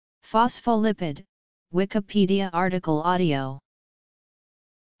Phospholipid, Wikipedia article audio.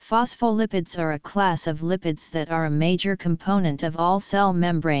 Phospholipids are a class of lipids that are a major component of all cell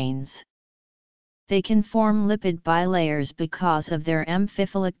membranes. They can form lipid bilayers because of their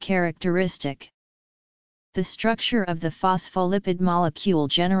amphiphilic characteristic. The structure of the phospholipid molecule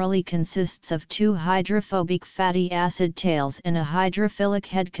generally consists of two hydrophobic fatty acid tails and a hydrophilic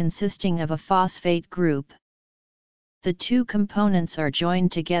head consisting of a phosphate group. The two components are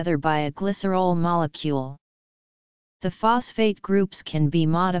joined together by a glycerol molecule. The phosphate groups can be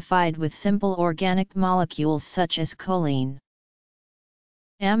modified with simple organic molecules such as choline.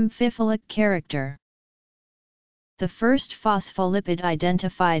 Amphiphilic character. The first phospholipid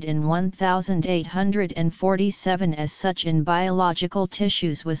identified in 1847 as such in biological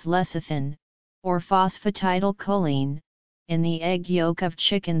tissues was lecithin, or phosphatidylcholine, in the egg yolk of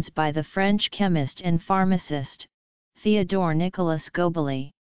chickens by the French chemist and pharmacist, Theodore Nicolas Gobelet.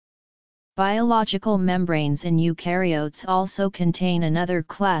 Biological membranes in eukaryotes also contain another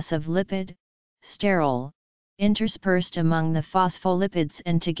class of lipid, sterol, interspersed among the phospholipids,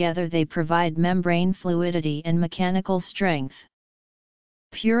 and together they provide membrane fluidity and mechanical strength.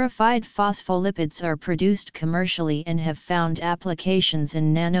 Purified phospholipids are produced commercially and have found applications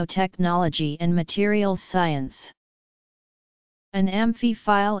in nanotechnology and materials science. An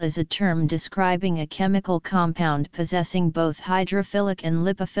amphiphile is a term describing a chemical compound possessing both hydrophilic and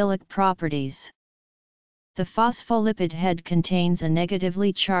lipophilic properties. The phospholipid head contains a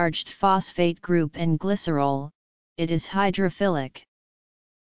negatively charged phosphate group and glycerol. It is hydrophilic.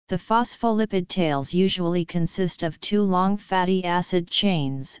 The phospholipid tails usually consist of two long fatty acid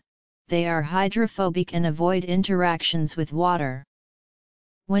chains. They are hydrophobic and avoid interactions with water.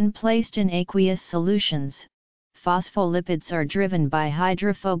 When placed in aqueous solutions, phospholipids are driven by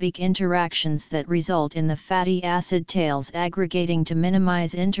hydrophobic interactions that result in the fatty acid tails aggregating to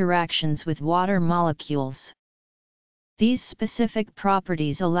minimize interactions with water molecules. These specific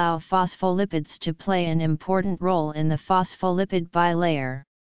properties allow phospholipids to play an important role in the phospholipid bilayer.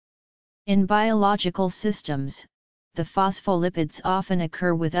 In biological systems, the phospholipids often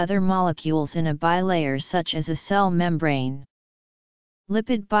occur with other molecules in a bilayer such as a cell membrane.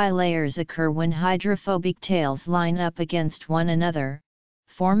 Lipid bilayers occur when hydrophobic tails line up against one another,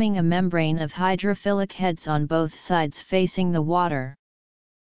 forming a membrane of hydrophilic heads on both sides facing the water.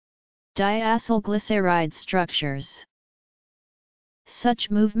 Diacylglyceride structures.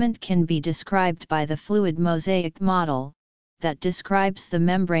 Such movement can be described by the fluid mosaic model, that describes the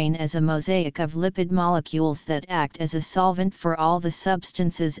membrane as a mosaic of lipid molecules that act as a solvent for all the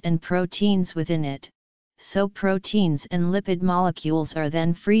substances and proteins within it. So proteins and lipid molecules are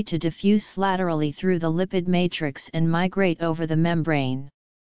then free to diffuse laterally through the lipid matrix and migrate over the membrane.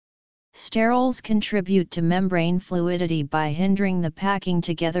 Sterols contribute to membrane fluidity by hindering the packing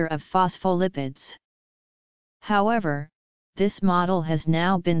together of phospholipids. However, this model has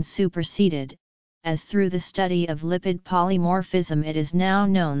now been superseded, as through the study of lipid polymorphism it is now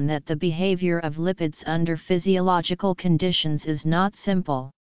known that the behavior of lipids under physiological conditions is not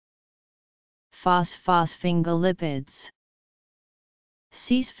simple. Phospholipids.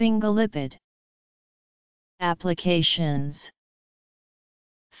 Cis-sphingolipid. Applications.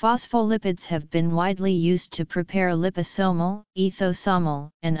 Phospholipids have been widely used to prepare liposomal,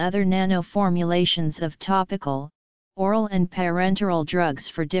 ethosomal, and other nanoformulations of topical, oral and parenteral drugs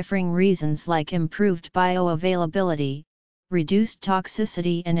for differing reasons like improved bioavailability, reduced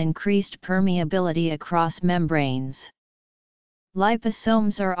toxicity and increased permeability across membranes.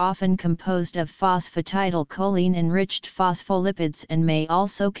 Liposomes are often composed of phosphatidylcholine-enriched phospholipids and may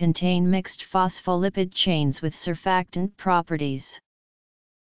also contain mixed phospholipid chains with surfactant properties.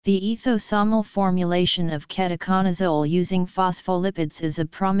 The ethosomal formulation of ketoconazole using phospholipids is a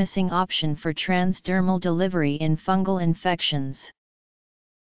promising option for transdermal delivery in fungal infections.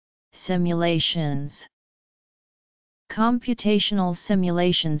 Simulations. Computational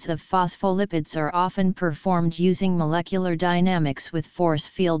simulations of phospholipids are often performed using molecular dynamics with force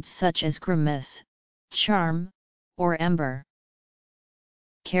fields such as Grimes, CHARM, or EMBER.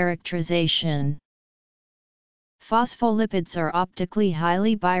 Characterization. Phospholipids are optically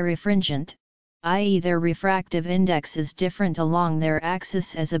highly birefringent, i.e. their refractive index is different along their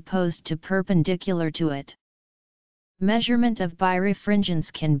axis as opposed to perpendicular to it. Measurement of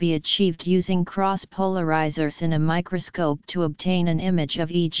birefringence can be achieved using cross-polarizers in a microscope to obtain an image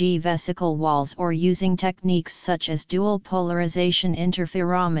of e.g. vesicle walls or using techniques such as dual polarization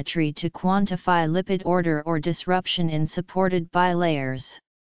interferometry to quantify lipid order or disruption in supported bilayers.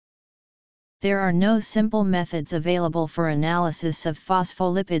 There are no simple methods available for analysis of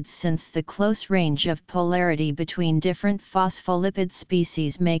phospholipids since the close range of polarity between different phospholipid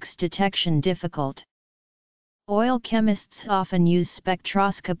species makes detection difficult. Oil chemists often use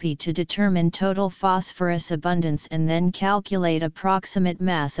spectroscopy to determine total phosphorus abundance and then calculate approximate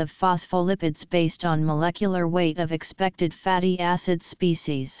mass of phospholipids based on molecular weight of expected fatty acid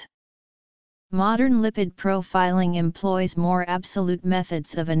species. Modern lipid profiling employs more absolute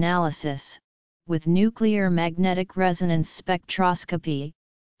methods of analysis, with nuclear magnetic resonance spectroscopy,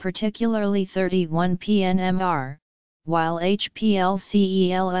 particularly 31P NMR, while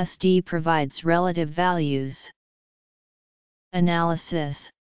HPLC-ELSD provides relative values. Analysis.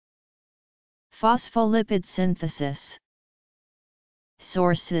 Phospholipid synthesis.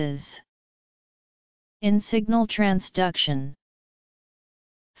 Sources. In signal transduction.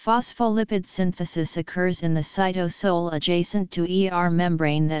 Phospholipid synthesis occurs in the cytosol adjacent to ER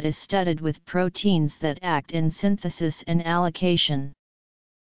membrane that is studded with proteins that act in synthesis and allocation.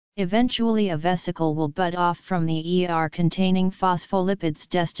 Eventually a vesicle will bud off from the ER containing phospholipids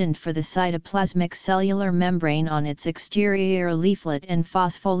destined for the cytoplasmic cellular membrane on its exterior leaflet and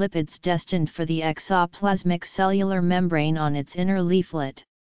phospholipids destined for the exoplasmic cellular membrane on its inner leaflet.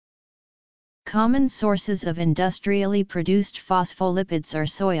 Common sources of industrially produced phospholipids are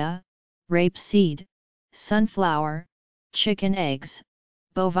soya, rapeseed, sunflower, chicken eggs,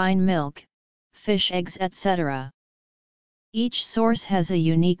 bovine milk, fish eggs, etc. Each source has a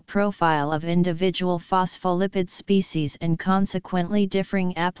unique profile of individual phospholipid species and consequently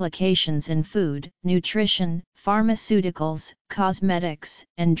differing applications in food, nutrition, pharmaceuticals, cosmetics,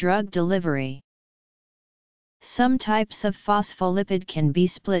 and drug delivery. Some types of phospholipid can be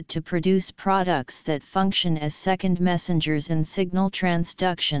split to produce products that function as second messengers in signal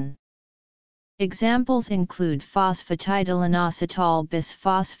transduction. Examples include phosphatidylinositol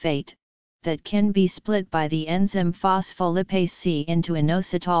bisphosphate, that can be split by the enzyme phospholipase C into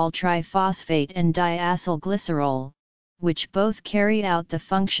inositol triphosphate and diacylglycerol, which both carry out the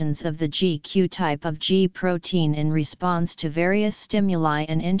functions of the GQ type of G protein in response to various stimuli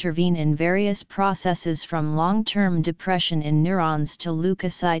and intervene in various processes from long-term depression in neurons to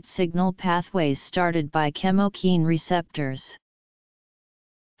leukocyte signal pathways started by chemokine receptors.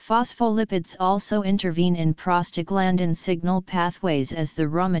 Phospholipids also intervene in prostaglandin signal pathways as the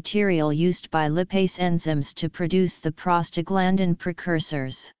raw material used by lipase enzymes to produce the prostaglandin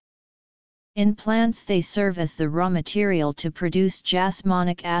precursors. In plants they serve as the raw material to produce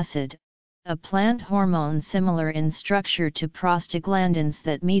jasmonic acid, a plant hormone similar in structure to prostaglandins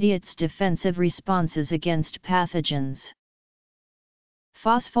that mediates defensive responses against pathogens.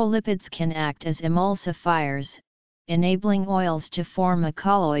 Phospholipids can act as emulsifiers, enabling oils to form a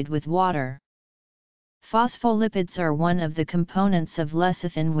colloid with water. Phospholipids are one of the components of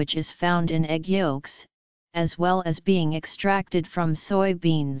lecithin which is found in egg yolks, as well as being extracted from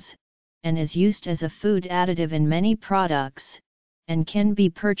soybeans, and is used as a food additive in many products, and can be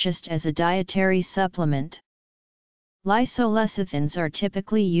purchased as a dietary supplement. Lysolecithins are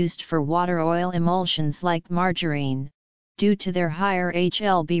typically used for water oil emulsions like margarine, due to their higher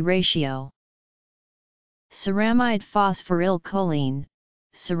HLB ratio. Ceramide phosphorylcholine,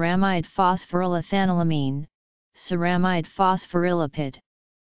 ceramide phosphorylethanolamine, ceramide phosphorylipid.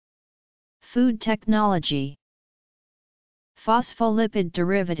 Food technology. Phospholipid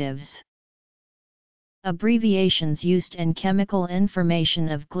derivatives. Abbreviations used in chemical information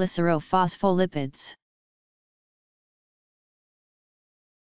of glycerophospholipids.